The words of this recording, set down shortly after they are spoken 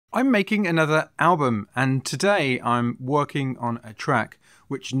I'm making another album, and today I'm working on a track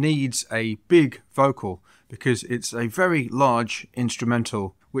which needs a big vocal because it's a very large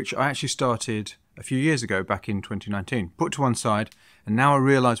instrumental which I actually started a few years ago, back in 2019. Put to one side, and now I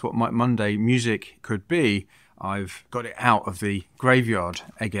realise what Mike Monday music could be. I've got it out of the graveyard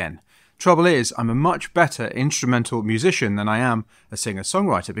again. Trouble is, I'm a much better instrumental musician than I am a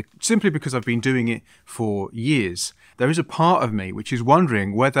singer-songwriter, simply because I've been doing it for years. There is a part of me which is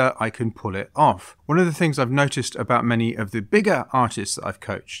wondering whether I can pull it off. One of the things I've noticed about many of the bigger artists that I've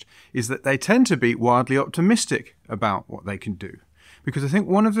coached is that they tend to be wildly optimistic about what they can do. Because I think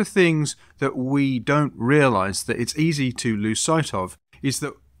one of the things that we don't realise that it's easy to lose sight of is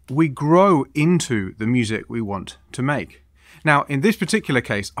that we grow into the music we want to make. Now, in this particular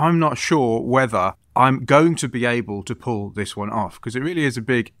case, I'm not sure whether I'm going to be able to pull this one off, because it really is a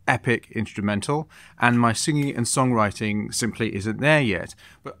big, epic instrumental, and my singing and songwriting simply isn't there yet.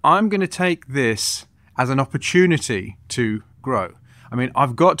 But I'm going to take this as an opportunity to grow. I mean,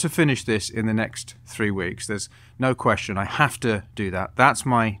 I've got to finish this in the next 3 weeks. There's no question. I have to do that. That's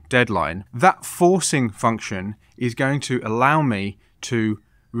my deadline. That forcing function is going to allow me to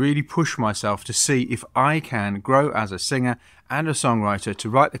really push myself to see if I can grow as a singer and a songwriter to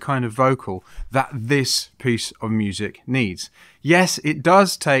write the kind of vocal that this piece of music needs. Yes, it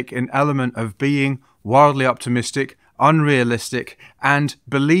does take an element of being wildly optimistic, unrealistic, and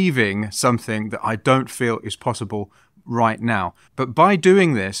believing something that I don't feel is possible right now. But by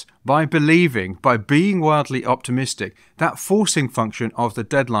doing this, by believing, by being wildly optimistic, that forcing function of the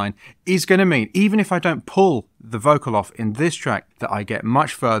deadline is going to mean, even if I don't pull the vocal off in this track, that I get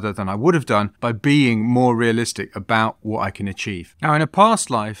much further than I would have done by being more realistic about what I can achieve. Now, in a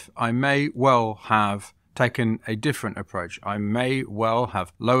past life, I may well have taken a different approach. I may well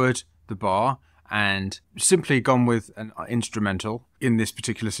have lowered the bar and simply gone with an instrumental in this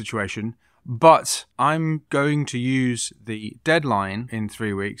particular situation. But I'm going to use the deadline in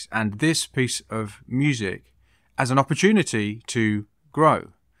 3 weeks and this piece of music as an opportunity to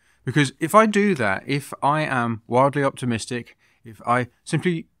grow. Because if I do that, if I am wildly optimistic, if I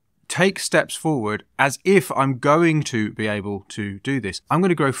simply take steps forward as if I'm going to be able to do this, I'm going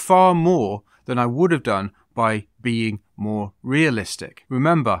to grow far more than I would have done by being more realistic.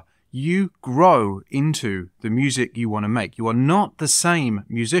 Remember, you grow into the music you want to make. You are not the same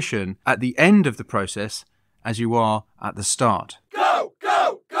musician at the end of the process as you are at the start. Go,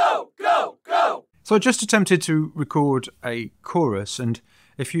 go, go, go, go! So I just attempted to record a chorus, and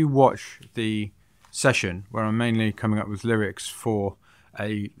if you watch the session where I'm mainly coming up with lyrics for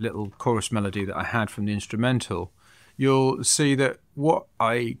a little chorus melody that I had from the instrumental, you'll see that what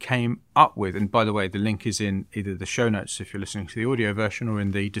I came up with, and by the way, the link is in either the show notes if you're listening to the audio version or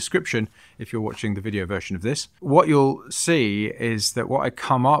in the description if you're watching the video version of this. What you'll see is that what I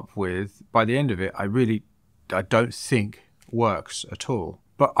come up with, by the end of it, I don't think works at all.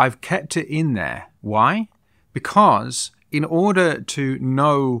 But I've kept it in there. Why? Because in order to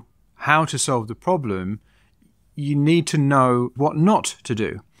know how to solve the problem, you need to know what not to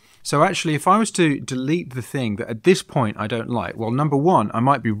do. So actually, if I was to delete the thing that at this point I don't like, well, number one, I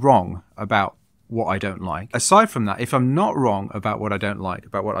might be wrong about what I don't like. Aside from that, if I'm not wrong about what I don't like,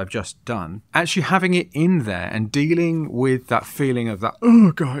 about what I've just done, actually having it in there and dealing with that feeling of that,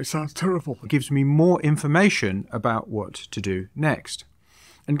 oh God, it sounds terrible, gives me more information about what to do next.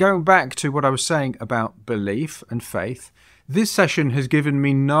 And going back to what I was saying about belief and faith, this session has given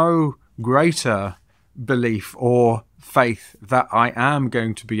me no greater belief or faith that I am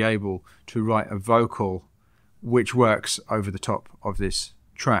going to be able to write a vocal which works over the top of this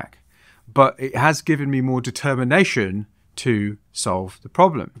track. But it has given me more determination to solve the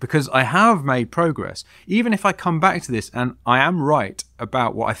problem, because I have made progress. Even if I come back to this and I am right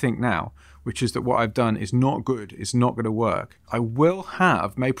about what I think now, which is that what I've done is not good, it's not going to work, I will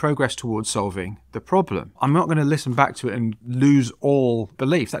have made progress towards solving the problem. I'm not going to listen back to it and lose all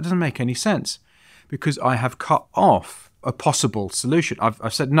belief. That doesn't make any sense, because I have cut off a possible solution.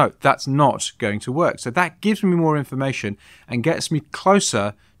 I've said, no, that's not going to work. So that gives me more information and gets me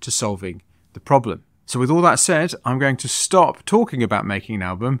closer to solving the problem. So with all that said, I'm going to stop talking about making an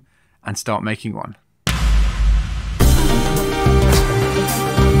album and start making one.